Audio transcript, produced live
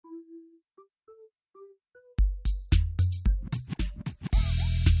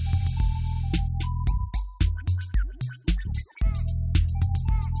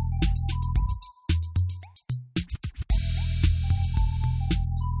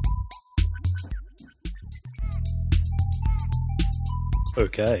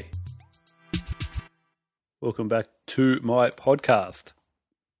Okay. Welcome back to my podcast.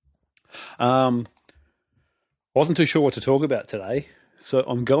 Wasn't too sure what to talk about today, so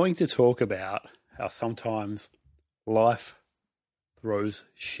I'm going to talk about how sometimes life throws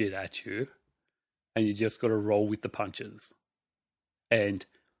shit at you and you just got to roll with the punches. And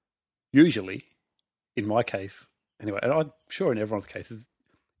usually, in my case, anyway, and I'm sure in everyone's cases,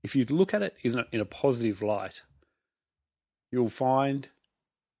 if you look at it in a positive light, you'll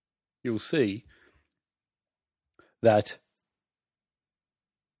see that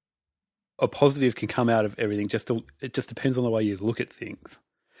a positive can come out of everything. It just depends on the way you look at things.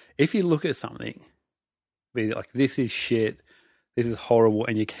 If you look at something, be like, this is shit, this is horrible,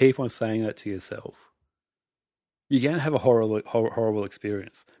 and you keep on saying that to yourself, you're going to have a horrible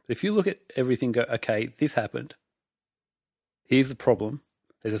experience. But if you look at everything, go, okay, this happened, here's the problem,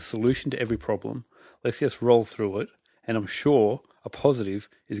 there's a solution to every problem, let's just roll through it, and I'm sure a positive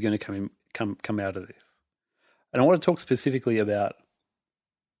is going to come out of this. And I want to talk specifically about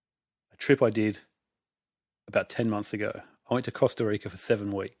a trip I did about 10 months ago. I went to Costa Rica for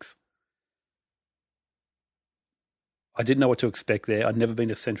 7 weeks. I didn't know what to expect there. I'd never been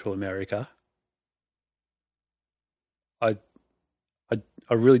to Central America. I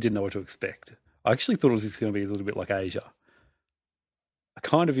really didn't know what to expect. I actually thought it was going to be a little bit like Asia. It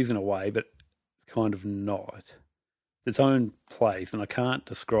kind of is in a way, but kind of not. It's its own place, and I can't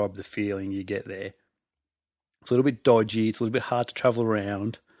describe the feeling you get there. It's a little bit dodgy. It's a little bit hard to travel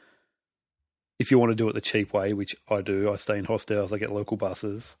around. If you want to do it the cheap way, which I do, I stay in hostels, I get local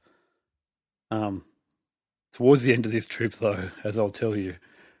buses. Towards the end of this trip, though, as I'll tell you,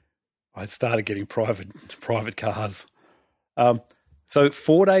 I started getting private cars. So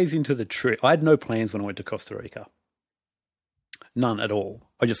 4 days into the trip, I had no plans when I went to Costa Rica. None at all.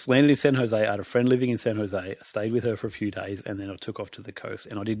 I just landed in San Jose. I had a friend living in San Jose. I stayed with her for a few days, and then I took off to the coast,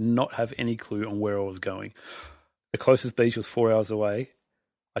 and I did not have any clue on where I was going. The closest beach was 4 hours away.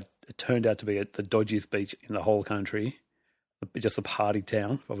 It turned out to be the dodgiest beach in the whole country, just a party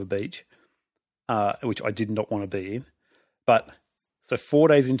town of a beach, which I did not want to be in. But so 4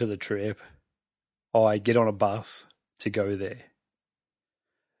 days into the trip, I get on a bus to go there.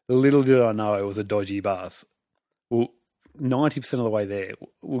 Little did I know it was a dodgy bus. Well, 90% of the way there,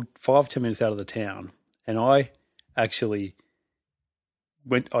 5-10 minutes out of the town, and I actually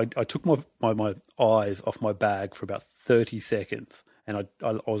I took my eyes off my bag for about 30 seconds, and I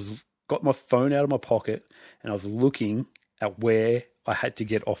got my phone out of my pocket, and I was looking at where I had to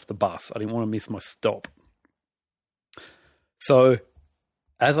get off the bus. I didn't want to miss my stop. So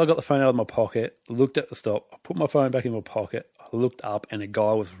as I got the phone out of my pocket, looked at the stop, I put my phone back in my pocket, I looked up, and a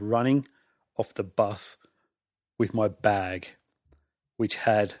guy was running off the bus with my bag, which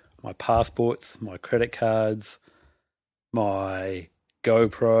had my passports, my credit cards, my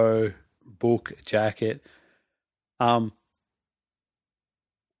GoPro, book, jacket.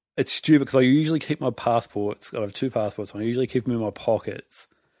 It's stupid because I usually keep my passports. I have 2 passports. I usually keep them in my pockets.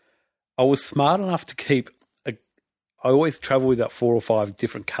 I was smart enough to keep I always travel with about 4 or 5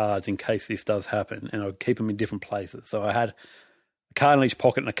 different cards in case this does happen, and I would keep them in different places. So I had a card in each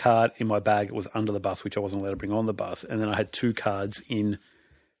pocket and a card in my bag that was under the bus, which I wasn't allowed to bring on the bus. And then I had 2 cards in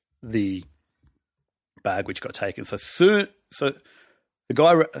the bag, which got taken. So the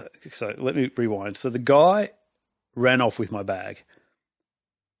guy, so let me rewind. So the guy ran off with my bag.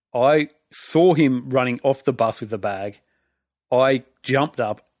 I saw him running off the bus with the bag. I jumped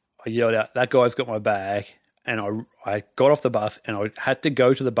up. I yelled out, "That guy's got my bag." And I got off the bus, and I had to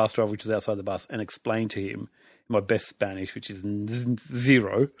go to the bus driver, which was outside the bus, and explain to him in my best Spanish, which is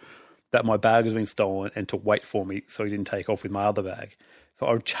zero, that my bag has been stolen and to wait for me so he didn't take off with my other bag. So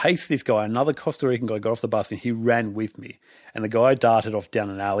I chased this guy. Another Costa Rican guy got off the bus, and he ran with me. And the guy darted off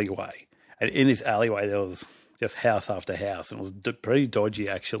down an alleyway. And in this alleyway, there was just house after house, and it was pretty dodgy,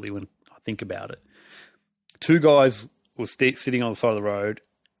 actually, when I think about it. 2 guys were sitting on the side of the road.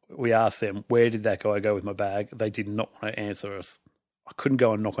 We asked them, where did that guy go with my bag? They did not want to answer us. I couldn't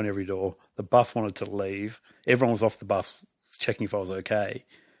go and knock on every door. The bus wanted to leave. Everyone was off the bus checking if I was okay.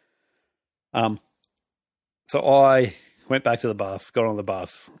 So I went back to the bus, got on the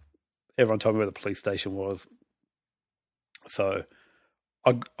bus. Everyone told me where the police station was. So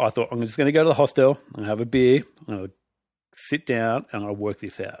I thought, I'm just going to go to the hostel and have a beer. I'm going to sit down and I'll work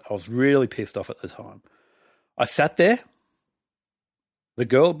this out. I was really pissed off at the time. I sat there. The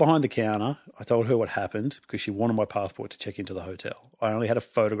girl behind the counter, I told her what happened because she wanted my passport to check into the hotel. I only had a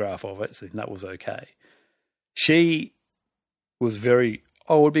photograph of it, so that was okay. She was very,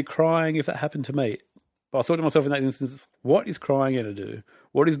 I would be crying if that happened to me. But I thought to myself in that instance, what is crying going to do?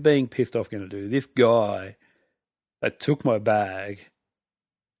 What is being pissed off going to do? This guy that took my bag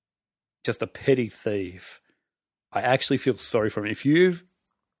just a petty thief, I actually feel sorry for him. If you've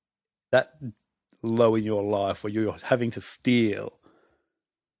that low in your life where you're having to steal,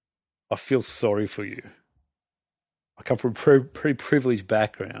 I feel sorry for you. I come from a pretty privileged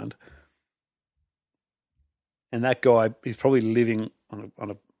background. And that guy, he's probably living on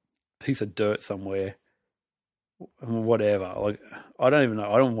a piece of dirt somewhere, whatever. Like, I don't even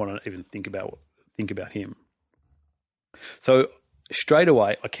know. I don't want to even think about him. So straight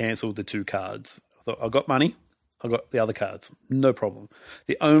away, I cancelled the 2 cards. I thought, I got money. I got the other cards. No problem.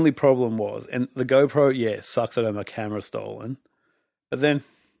 The only problem was, and the GoPro, yeah, sucks. I got my camera stolen. But then,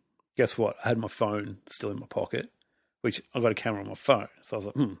 guess what? I had my phone still in my pocket, which I got a camera on my phone. So I was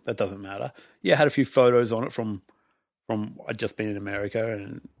like, that doesn't matter. Yeah, I had a few photos on it from I'd just been in America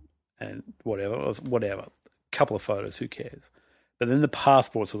and whatever. A couple of photos, who cares? But then the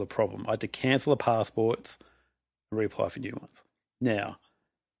passports were the problem. I had to cancel the passports and reapply for new ones. Now,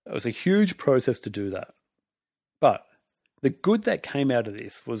 it was a huge process to do that. But the good that came out of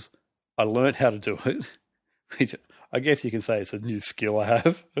this was I learned how to do it, which I guess you can say it's a new skill I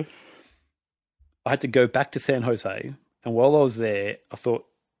have. I had to go back to San Jose, and while I was there, I thought,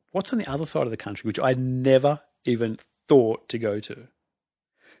 what's on the other side of the country, which I never even thought to go to.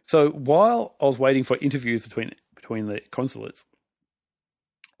 So while I was waiting for interviews between the consulates,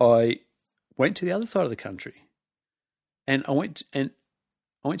 I went to the other side of the country, and I went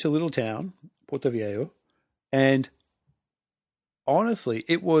to a little town, Puerto Viejo, and honestly,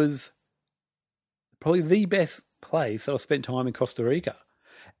 it was probably the best place that I spent time in Costa Rica.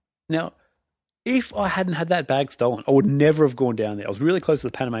 Now, if I hadn't had that bag stolen, I would never have gone down there. I was really close to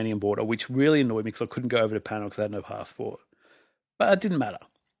the Panamanian border, which really annoyed me because I couldn't go over to Panama because I had no passport. But it didn't matter.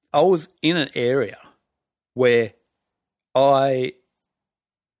 I was in an area where I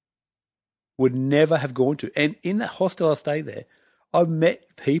would never have gone to. And in that hostel I stayed there, I've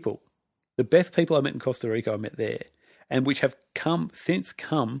met people. The best people I met in Costa Rica I met there, and which have since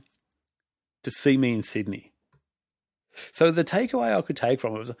come to see me in Sydney. So the takeaway I could take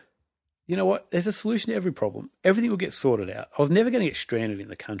from it was, you know what? There's a solution to every problem. Everything will get sorted out. I was never going to get stranded in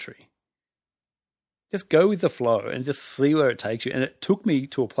the country. Just go with the flow and just see where it takes you. And it took me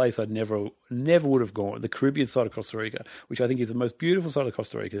to a place I'd never would have gone, the Caribbean side of Costa Rica, which I think is the most beautiful side of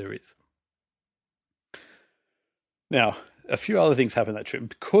Costa Rica there is. Now, a few other things happened that trip.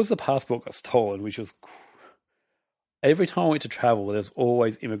 Because the passport got stolen, which was... Every time I went to travel, there's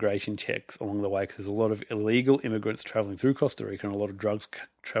always immigration checks along the way because there's a lot of illegal immigrants traveling through Costa Rica and a lot of drugs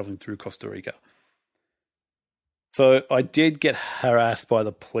traveling through Costa Rica. So I did get harassed by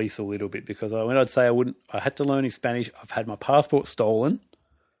the police a little bit because when I'd say I had to learn Spanish. I've had my passport stolen.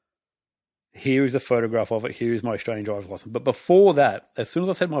 Here is a photograph of it. Here is my Australian driver's license. But before that, as soon as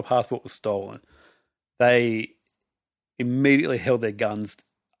I said my passport was stolen, they immediately held their guns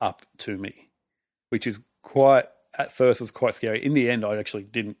up to me, which is at first it was quite scary. In the end, I actually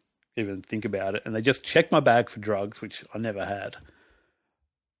didn't even think about it. And they just checked my bag for drugs, which I never had.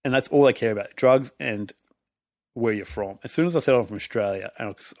 And that's all they care about, drugs and where you're from. As soon as I said I'm from Australia and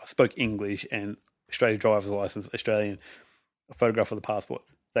I spoke English and Australian driver's license, Australian, a photograph of the passport,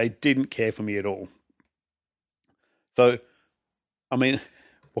 they didn't care for me at all. So, I mean,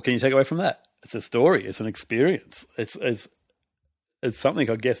 what can you take away from that? It's a story. It's an experience. It's something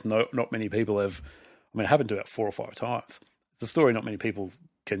I guess not many people have. I mean, it happened to about 4 or 5 times. It's a story not many people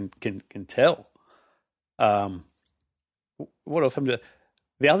can tell. What else happened?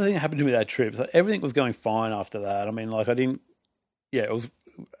 The other thing that happened to me that trip, so everything was going fine after that. I mean, it was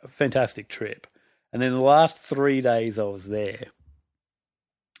a fantastic trip. And then the last 3 days I was there,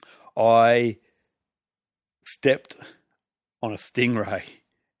 I stepped on a stingray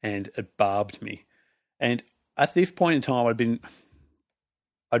and it barbed me. And at this point in time,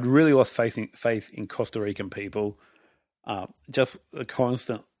 I'd really lost faith in Costa Rican people. Just the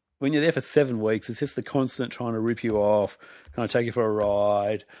constant, when you're there for 7 weeks, it's just the constant trying to rip you off, kind of take you for a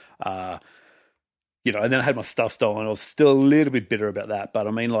ride. And then I had my stuff stolen. I was still a little bit bitter about that. But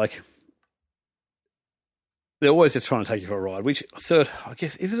I mean, like, they're always just trying to take you for a ride, which I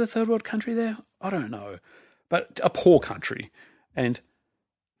guess, is it a third world country there? I don't know. But a poor country. And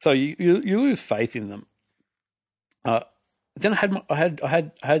so you lose faith in them. Then I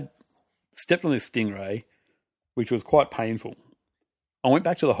had stepped on this stingray, which was quite painful. I went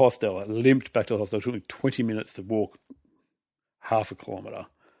back to the hostel. I limped back to the hostel. It took me 20 minutes to walk half a kilometre.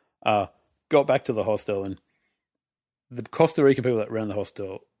 Got back to the hostel, and the Costa Rican people that ran the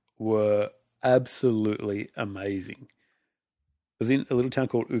hostel were absolutely amazing. I was in a little town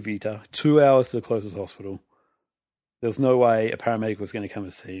called Uvita, 2 hours to the closest hospital. There was no way a paramedic was going to come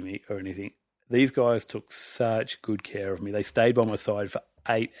and see me or anything. These guys took such good care of me. They stayed by my side for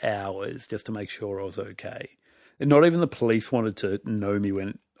 8 hours just to make sure I was okay. And not even the police wanted to know me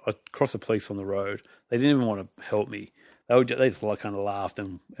when I crossed the police on the road. They didn't even want to help me. They just like kind of laughed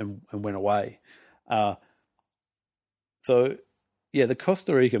and went away. So, yeah, the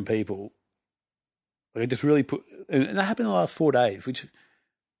Costa Rican people, like, just really put, and that happened in the last 4 days, which,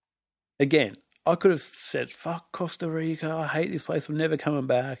 again, I could have said, fuck Costa Rica, I hate this place, I'm never coming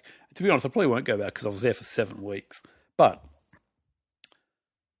back. To be honest, I probably won't go back because I was there for 7 weeks. But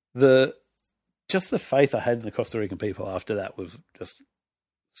just the faith I had in the Costa Rican people after that was just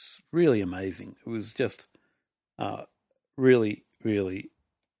really amazing. It was just really, really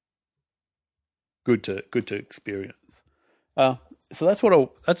good to experience. So that's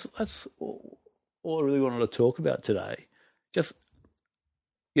what that's all I really wanted to talk about today. Just,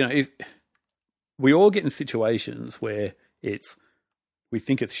 if we all get in situations where we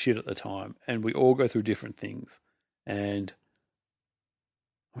think it's shit at the time, and we all go through different things, and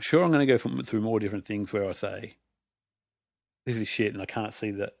I'm sure I'm going to go through more different things where I say, this is shit and I can't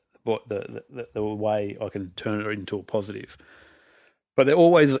see the way I can turn it into a positive. But there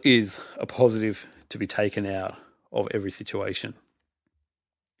always is a positive to be taken out of every situation.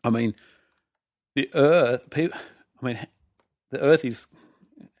 I mean, the Earth is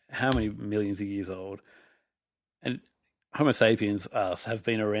how many millions of years old? And Homo sapiens, us, have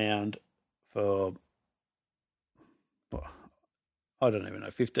been around for, I don't even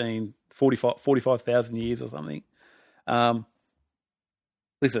know, 45,000 years or something.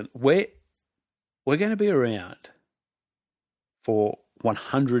 Listen, we're going to be around for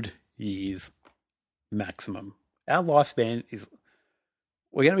 100 years maximum. Our lifespan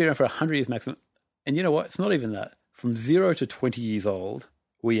we're going to be around for 100 years maximum. And you know what? It's not even that. From 0 to 20 years old,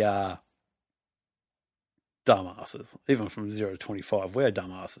 we are dumbasses. Even from 0 to 25, we're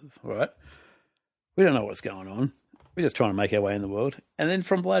dumbasses, right? We don't know what's going on. We're just trying to make our way in the world. And then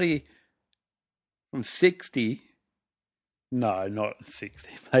from 60, no, not 60,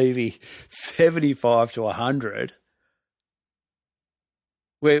 maybe 75 to 100,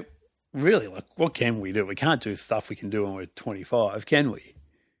 we're really like, what can we do? We can't do stuff we can do when we're 25, can we?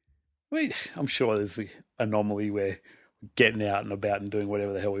 I'm sure there's the anomaly where we're getting out and about and doing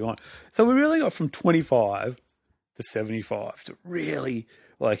whatever the hell we want. So we really got from 25 to 75 to really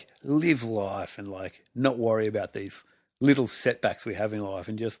like live life and like not worry about these little setbacks we have in life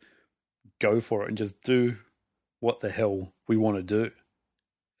and just go for it and just do what the hell we want to do.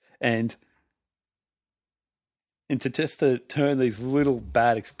 And to turn these little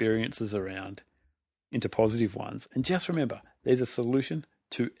bad experiences around into positive ones. And just remember, there's a solution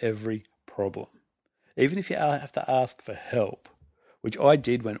to every problem. Even if you have to ask for help, which I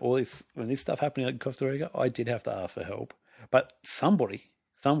did when this stuff happened in Costa Rica, I did have to ask for help. But somebody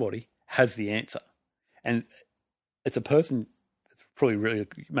has the answer. And it's a person that's probably really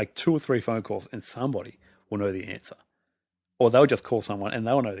make 2 or 3 phone calls and somebody will know the answer. Or they'll just call someone and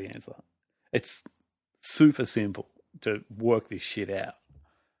they'll know the answer. It's super simple to work this shit out.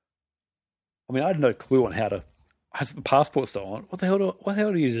 I mean, I had no clue on how to. I had the passport stolen. What the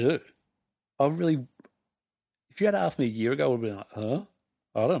hell do you do? If you had asked me a year ago, I would have been like, huh?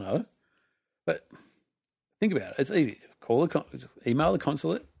 I don't know. But think about it. It's easy. Just email the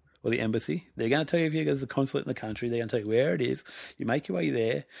consulate or the embassy. They're going to tell you if there's a consulate in the country. They're going to tell you where it is. You make your way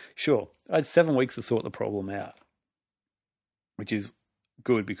there. Sure. I had 7 weeks to sort the problem out, which is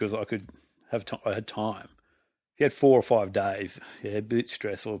good because I had time. If you had 4 or 5 days, yeah, a bit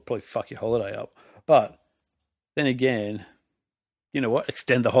stressful, it'd probably fuck your holiday up. But then again, you know what?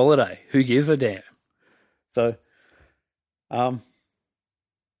 Extend the holiday. Who gives a damn? So,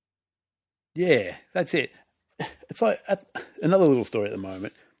 yeah, that's it. It's like another little story at the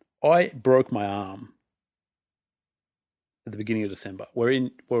moment. I broke my arm at the beginning of December. Where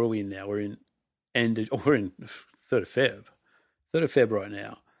are we in now? We're in 3rd of Feb. 3rd of Feb right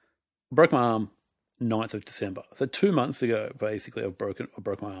now. I broke my arm 9th of December. So 2 months ago, basically, I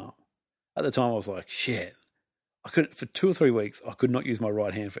broke my arm. At the time, I was like, shit. For 2 or 3 weeks, I could not use my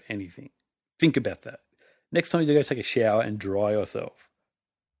right hand for anything. Think about that. Next time you go take a shower and dry yourself,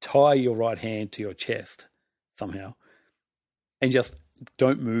 tie your right hand to your chest somehow and just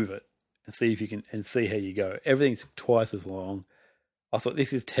don't move it and see if you can, and see how you go. Everything's twice as long. I thought,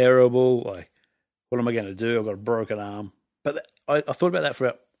 this is terrible. Like, what am I going to do? I've got a broken arm. But I thought about that for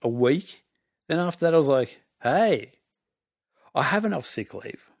about a week. Then after that, I was like, hey, I have enough sick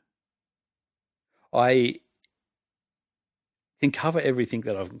leave. I can cover everything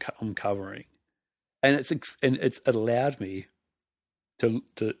that I'm covering. And it's allowed me to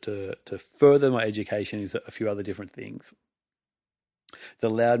further my education into a few other different things. It's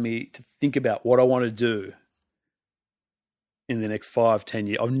allowed me to think about what I want to do in the next 5-10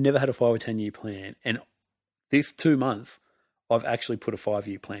 years. I've never had a 5 or 10 year plan. And this 2 months, I've actually put a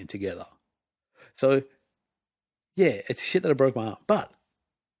 5-year plan together. So, yeah, it's shit that I broke my arm. But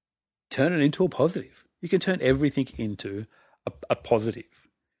turn it into a positive. You can turn everything into a positive.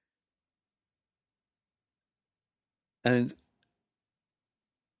 And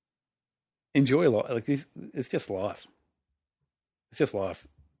enjoy life. Like this, it's just life. It's just life.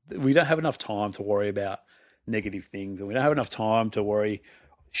 We don't have enough time to worry about negative things, and we don't have enough time to worry,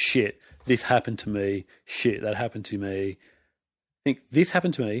 shit, this happened to me, shit, that happened to me. Think, this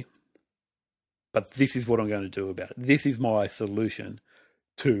happened to me, but this is what I'm going to do about it. This is my solution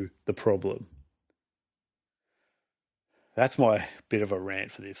to the problem. That's my bit of a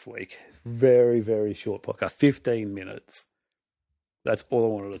rant for this week. Very, very short podcast, 15 minutes. That's all I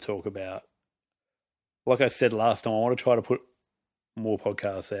wanted to talk about. Like I said last time, I want to try to put more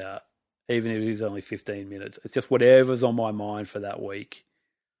podcasts out, even if it is only 15 minutes. It's just whatever's on my mind for that week.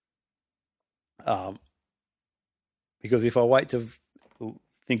 Because if I wait to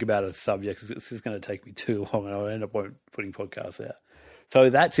think about a subject, this is going to take me too long, and I'll end up putting podcasts out. So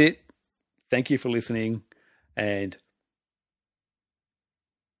that's it. Thank you for listening, and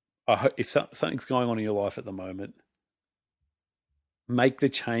I hope if something's going on in your life at the moment, make the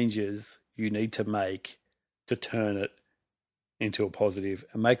changes you need to make to turn it into a positive,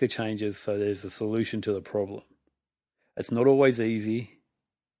 and make the changes so there's a solution to the problem. It's not always easy,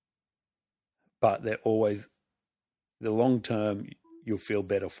 but they're always, the long term, you'll feel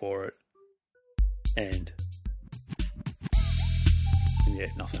better for it. And yeah,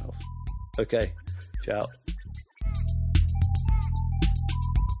 nothing else. Okay, ciao.